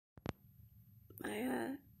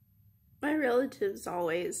My relatives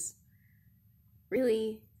always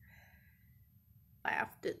really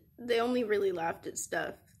they only really laughed at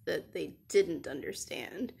stuff that they didn't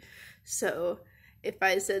understand. So if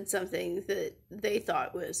I said something that they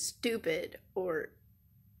thought was stupid or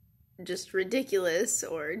just ridiculous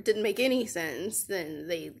or didn't make any sense, then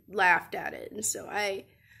they laughed at it. And so I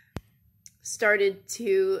started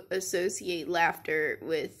to associate laughter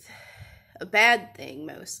with a bad thing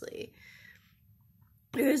mostly.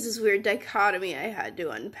 There was this weird dichotomy I had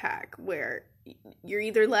to unpack where you're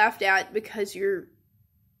either laughed at because you're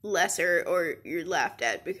lesser or you're laughed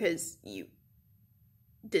at because you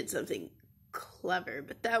did something clever.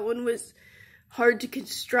 But that one was hard to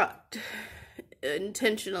construct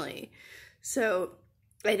intentionally. So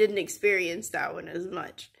I didn't experience that one as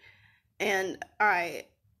much. And I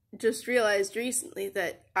just realized recently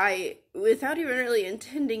that without even really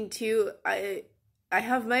intending to, I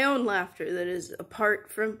have my own laughter that is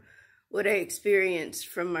apart from what I experienced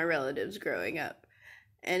from my relatives growing up.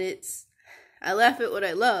 And I laugh at what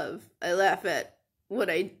I love. I laugh at what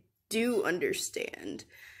I do understand.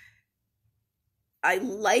 I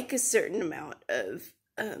like a certain amount of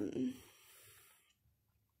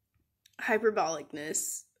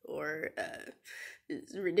hyperbolicness or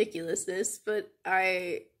ridiculousness, but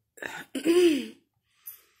I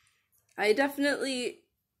definitely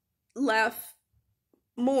laugh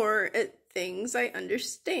more at things I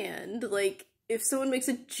understand. Like, if someone makes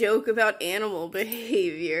a joke about animal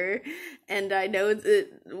behavior, and I know that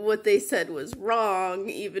what they said was wrong,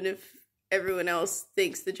 even if everyone else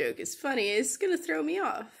thinks the joke is funny, it's gonna throw me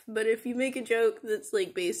off. But if you make a joke that's,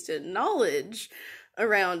 like, based in knowledge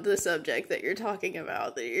around the subject that you're talking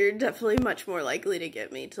about, that you're definitely much more likely to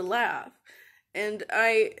get me to laugh. And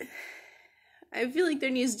I feel like there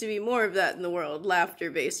needs to be more of that in the world, laughter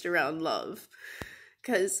based around love.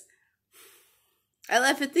 Because I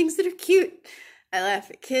laugh at things that are cute. I laugh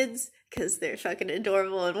at kids because they're fucking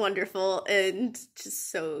adorable and wonderful and just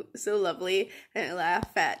so lovely. And I laugh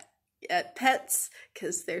at pets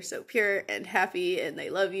because they're so pure and happy and they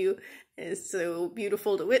love you and it's so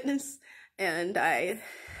beautiful to witness. And I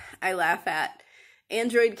laugh at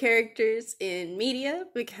android characters in media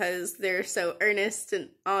because they're so earnest and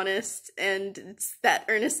honest, and it's that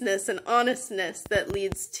earnestness and honestness that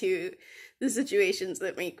leads to the situations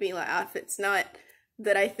that make me laugh. It's not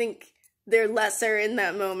that I think they're lesser in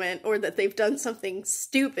that moment or that they've done something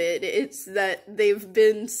stupid. It's that they've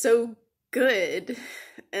been so good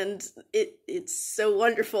and it's so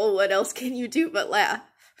wonderful. What else can you do but laugh?